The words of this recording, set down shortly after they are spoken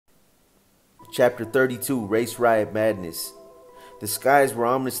Chapter 32, Race Riot Madness. The skies were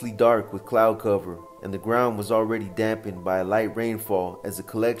ominously dark with cloud cover, and the ground was already dampened by a light rainfall as a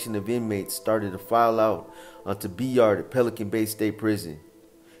collection of inmates started to file out onto B Yard at Pelican Bay State Prison.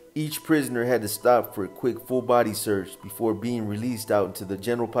 Each prisoner had to stop for a quick full-body search before being released out into the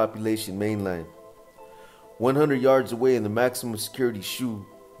general population mainline. 100 yards away in the maximum security chute,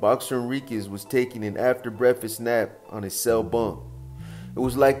 Boxer Enriquez was taking an after-breakfast nap on his cell bunk. It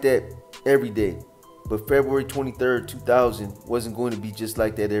was like that every day, but February 23, 2000 wasn't going to be just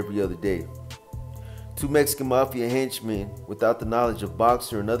like that every other day. Two Mexican mafia henchmen, without the knowledge of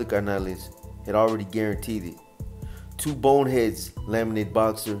Boxer and other carnales, had already guaranteed it. Two boneheads, laminated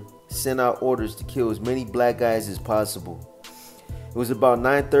Boxer, sent out orders to kill as many black guys as possible. It was about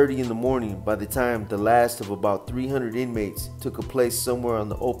 9:30 in the morning by the time the last of about 300 inmates took a place somewhere on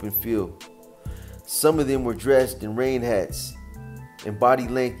the open field. Some of them were dressed in rain hats and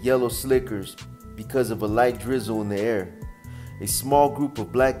body-length yellow slickers because of a light drizzle in the air. A small group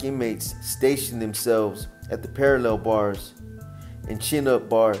of black inmates stationed themselves at the parallel bars and chin-up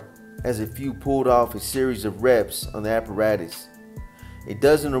bar as a few pulled off a series of reps on the apparatus. A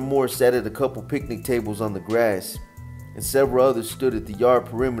dozen or more sat at a couple picnic tables on the grass, and several others stood at the yard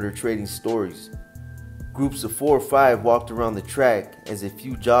perimeter trading stories. Groups of 4 or 5 walked around the track as a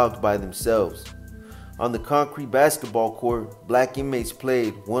few jogged by themselves. On the concrete basketball court, black inmates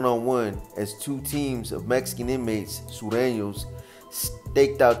played one-on-one as two teams of Mexican inmates, Sureños,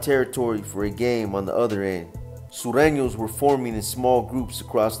 staked out territory for a game on the other end. Sureños were forming in small groups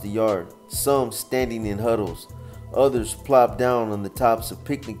across the yard, some standing in huddles, others plopped down on the tops of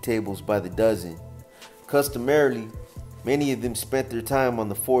picnic tables by the dozen. Customarily, many of them spent their time on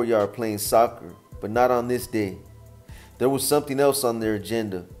the 4-yard playing soccer, but not on this day. There was something else on their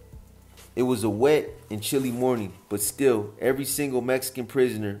agenda. It was a wet and chilly morning, but still, every single Mexican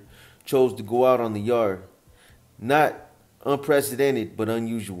prisoner chose to go out on the yard. Not unprecedented, but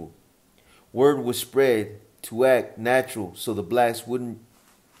unusual. Word was spread to act natural so the blacks wouldn't.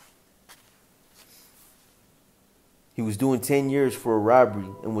 He was doing 10 years for a robbery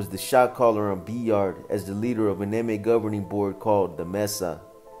and was the shot caller on B Yard as the leader of an MA governing board called the Mesa.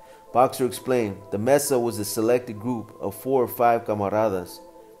 Boxer explained the Mesa was a selected group of 4 or 5 camaradas,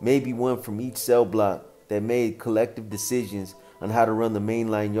 maybe one from each cell block, that made collective decisions on how to run the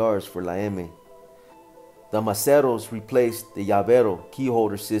mainline yards for La M. The Maceros replaced the Llavero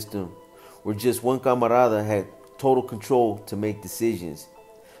keyholder system, where just one camarada had total control to make decisions.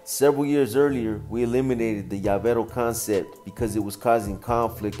 Several years earlier, we eliminated the Llavero concept because it was causing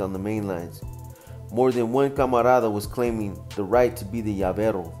conflict on the main lines. More than one camarada was claiming the right to be the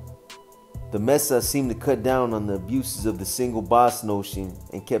Llavero. The Mesa seemed to cut down on the abuses of the single boss notion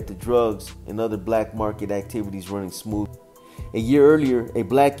and kept the drugs and other black market activities running smooth. A year earlier, a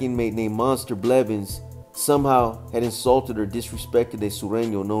black inmate named Monster Blevins somehow had insulted or disrespected a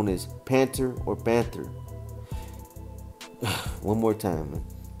Sureño known as Panther or Panther. One more time, man.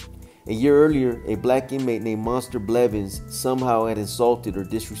 A year earlier, a black inmate named Monster Blevins somehow had insulted or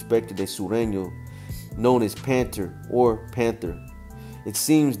disrespected a Sureño known as Panther or Panther. It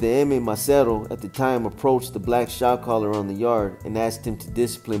seems the M. Macero at the time approached the black shot caller on the yard and asked him to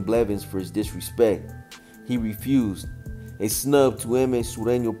discipline Blevins for his disrespect. He refused. A snub to M.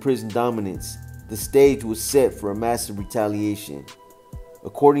 Sureño prison dominance. The stage was set for a massive retaliation.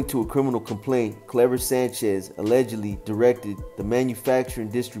 According to a criminal complaint, Clever Sanchez allegedly directed the manufacture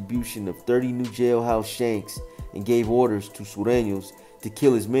and distribution of 30 new jailhouse shanks and gave orders to Sureños to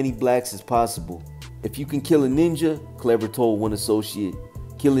kill as many blacks as possible. If you can kill a ninja, Clever told one associate,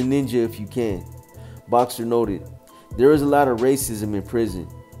 kill a ninja if you can. Boxer noted, there is a lot of racism in prison.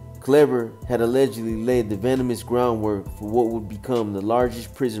 Clever had allegedly laid the venomous groundwork for what would become the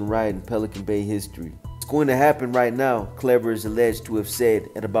largest prison riot in Pelican Bay history. It's going to happen right now, Clever is alleged to have said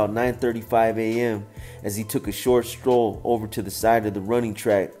at about 9:35 a.m. as he took a short stroll over to the side of the running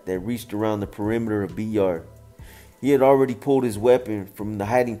track that reached around the perimeter of B Yard. He had already pulled his weapon from the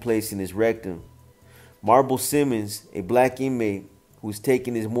hiding place in his rectum. Marble Simmons, a black inmate who was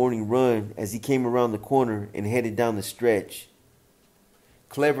taking his morning run as he came around the corner and headed down the stretch.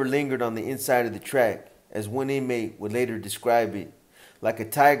 Clever lingered on the inside of the track, as one inmate would later describe it, like a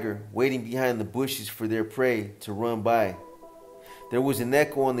tiger waiting behind the bushes for their prey to run by. There was an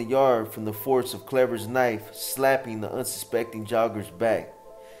echo on the yard from the force of Clever's knife slapping the unsuspecting jogger's back.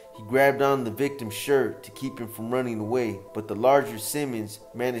 He grabbed on the victim's shirt to keep him from running away, but the larger Simmons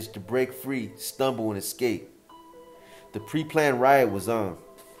managed to break free, stumble, and escape. The pre-planned riot was on.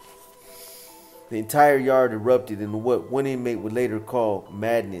 The entire yard erupted into what one inmate would later call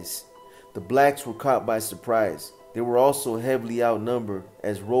madness. The blacks were caught by surprise. They were also heavily outnumbered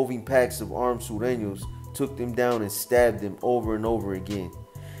as roving packs of armed sureños took them down and stabbed them over and over again.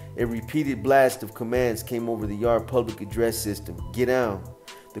 A repeated blast of commands came over the yard public address system. Get down.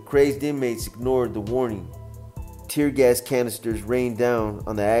 The crazed inmates ignored the warning. Tear gas canisters rained down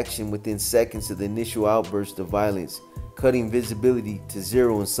on the action within seconds of the initial outburst of violence, cutting visibility to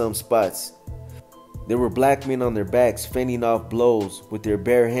zero in some spots. There were black men on their backs fending off blows with their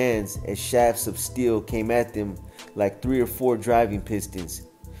bare hands as shafts of steel came at them like 3 or 4 driving pistons.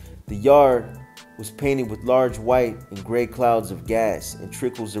 The yard was painted with large white and gray clouds of gas and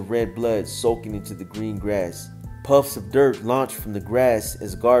trickles of red blood soaking into the green grass. Puffs of dirt launched from the grass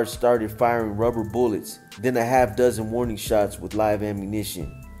as guards started firing rubber bullets, then a half-dozen warning shots with live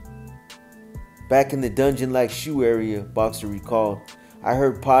ammunition. Back in the dungeon-like shoe area, Boxer recalled, I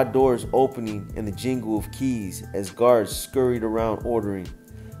heard pod doors opening and the jingle of keys as guards scurried around ordering.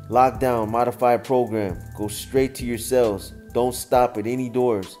 Lockdown, modified program, go straight to your cells, don't stop at any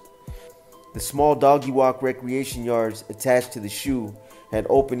doors. The small doggy walk recreation yards attached to the shoe had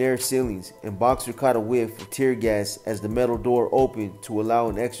open air ceilings, and Boxer caught a whiff of tear gas as the metal door opened to allow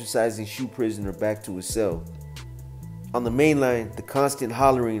an exercising shoe prisoner back to his cell. On the main line, the constant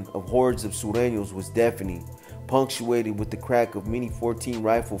hollering of hordes of sureños was deafening, punctuated with the crack of mini 14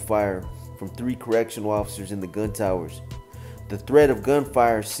 rifle fire from 3 correctional officers in the gun towers. The threat of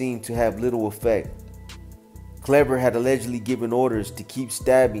gunfire seemed to have little effect. Clever had allegedly given orders to keep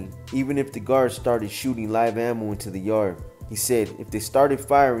stabbing even if the guards started shooting live ammo into the yard. He said if they started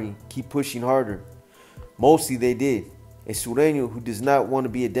firing, keep pushing harder. Mostly they did. A sureño who does not want to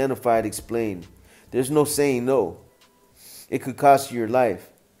be identified explained, there's no saying no. It could cost you your life.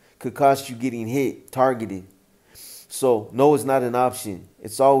 Could cost you getting hit, targeted. So no is not an option.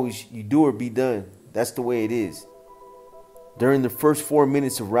 It's always you do or be done. That's the way it is. During the first 4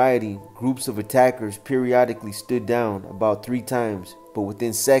 minutes of rioting, groups of attackers periodically stood down about 3 times, but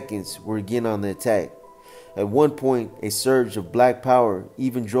within seconds were again on the attack. At one point, a surge of black power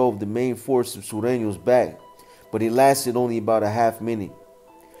even drove the main force of sureños back, but it lasted only about a half minute.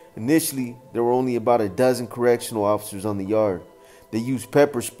 Initially, there were only about a dozen correctional officers on the yard. They used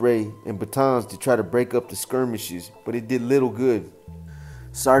pepper spray and batons to try to break up the skirmishes, but it did little good.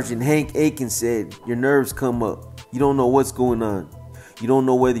 Sergeant Hank Aiken said, your nerves come up. You don't know what's going on. You don't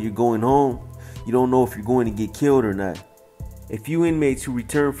know whether you're going home. You don't know if you're going to get killed or not. A few inmates who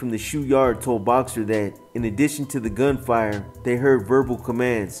returned from the shoe yard told Boxer that, in addition to the gunfire, they heard verbal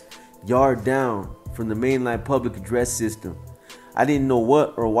commands, yard down, from the mainline public address system. I didn't know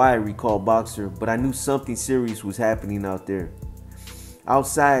what or why, recalled Boxer, but I knew something serious was happening out there.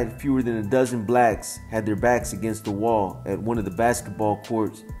 Outside, fewer than a dozen blacks had their backs against the wall at one of the basketball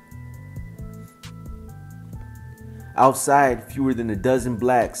courts. Outside, fewer than a dozen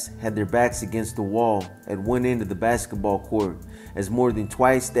blacks had their backs against the wall at one end of the basketball court, as more than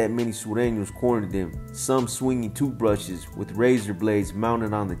twice that many sureños cornered them, some swinging toothbrushes with razor blades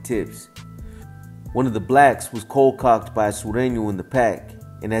mounted on the tips. One of the blacks was cold-cocked by a sureño in the pack,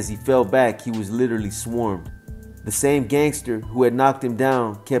 and as he fell back, he was literally swarmed. The same gangster who had knocked him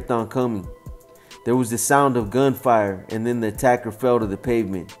down kept on coming. There was the sound of gunfire, and then the attacker fell to the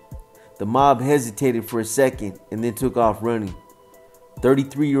pavement. The mob hesitated for a second and then took off running.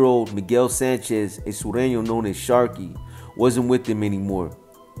 33-year-old Miguel Sanchez, a sureño known as Sharky, wasn't with them anymore.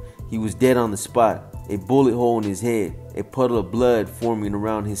 He was dead on the spot, a bullet hole in his head, a puddle of blood forming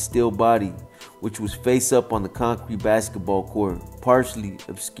around his still body, which was face up on the concrete basketball court, partially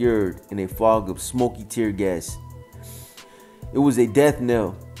obscured in a fog of smoky tear gas. It was a death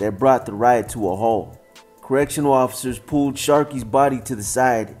knell that brought the riot to a halt. Correctional officers pulled Sharky's body to the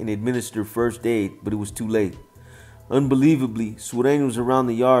side and administered first aid, but it was too late. Unbelievably, sureños around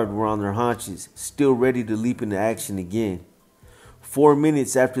the yard were on their haunches, still ready to leap into action again. 4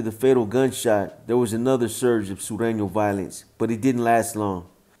 minutes after the fatal gunshot, there was another surge of sureño violence, but it didn't last long.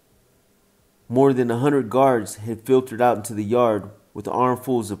 More than 100 guards had filtered out into the yard with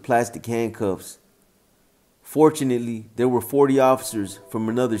armfuls of plastic handcuffs. Fortunately, there were 40 officers from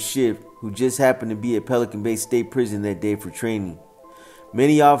another shift who just happened to be at Pelican Bay State Prison that day for training.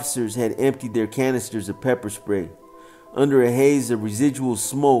 Many officers had emptied their canisters of pepper spray. Under a haze of residual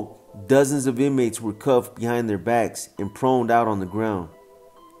smoke, dozens of inmates were cuffed behind their backs and proned out on the ground.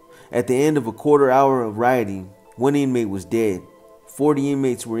 At the end of a quarter hour of rioting, 1 inmate was dead. 40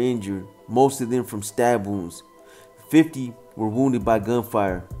 inmates were injured, most of them from stab wounds. 50 were wounded by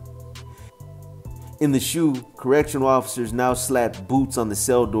gunfire. In the shoe, correctional officers now slapped boots on the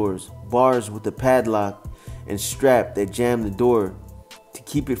cell doors, bars with a padlock and strap that jammed the door to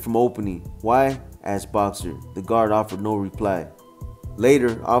keep it from opening. Why? Asked Boxer. The guard offered no reply.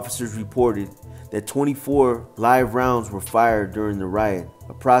 Later, officers reported that 24 live rounds were fired during the riot.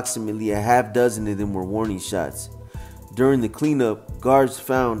 Approximately a half dozen of them were warning shots. During the cleanup, guards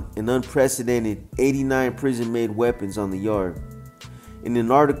found an unprecedented 89 prison-made weapons on the yard. In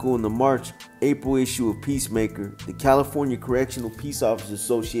an article in the March-April issue of Peacemaker, the California Correctional Peace Officers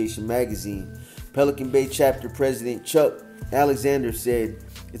Association magazine, Pelican Bay chapter president Chuck Alexander said,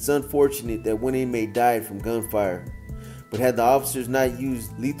 "It's unfortunate that one inmate died from gunfire. But had the officers not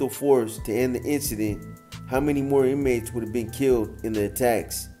used lethal force to end the incident, how many more inmates would have been killed in the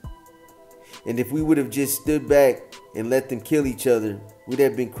attacks? And if we would have just stood back and let them kill each other, we'd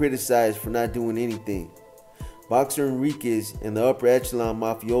have been criticized for not doing anything." Boxer Enriquez and the upper echelon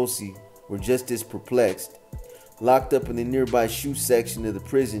mafiosi were just as perplexed. Locked up in the nearby shoe section of the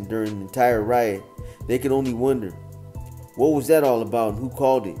prison during the entire riot, they could only wonder, what was that all about and who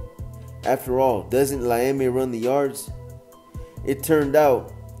called it? After all, doesn't Laeme run the yards? It turned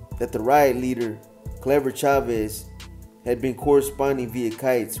out that the riot leader, Clever Chavez, had been corresponding via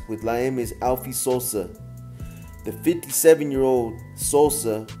kites with Laeme's Alfie Sosa. The 57-year-old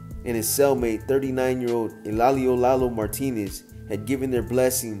Sosa and his cellmate, 39-year-old Elalio Lalo Martinez, had given their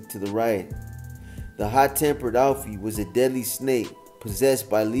blessing to the riot. The hot-tempered Alfie was a deadly snake possessed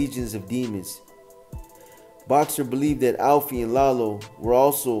by legions of demons. Boxer believed that Alfie and Lalo were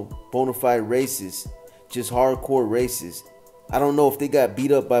also bona fide racists, just hardcore racists. "I don't know if they got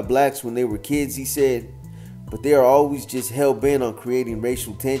beat up by blacks when they were kids," he said, "but they are always just hell-bent on creating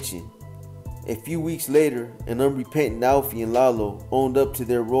racial tension." A few weeks later, an unrepentant Alfie and Lalo owned up to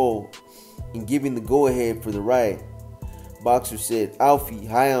their role in giving the go-ahead for the riot. Boxer said Alfie,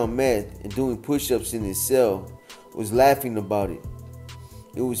 high on meth and doing push-ups in his cell, was laughing about it.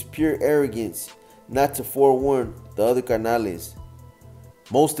 It was pure arrogance not to forewarn the other carnales.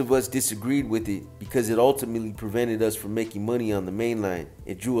 Most of us disagreed with it because it ultimately prevented us from making money on the main line.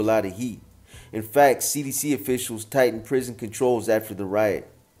 It drew a lot of heat. In fact, CDC officials tightened prison controls after the riot.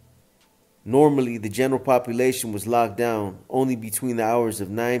 Normally, the general population was locked down only between the hours of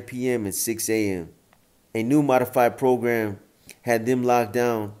 9 p.m. and 6 a.m. A new modified program had them locked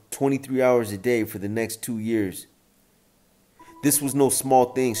down 23 hours a day for the next 2 years. This was no small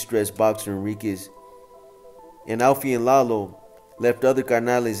thing, stressed Boxer Enriquez. And Alfie and Lalo left other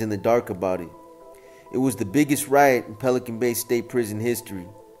carnales in the dark about it. It was the biggest riot in Pelican Bay State Prison history.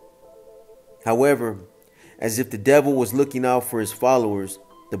 However, as if the devil was looking out for his followers,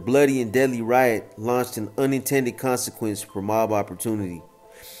 the bloody and deadly riot launched an unintended consequence for mob opportunity.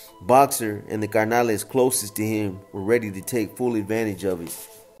 Boxer and the carnales closest to him were ready to take full advantage of it.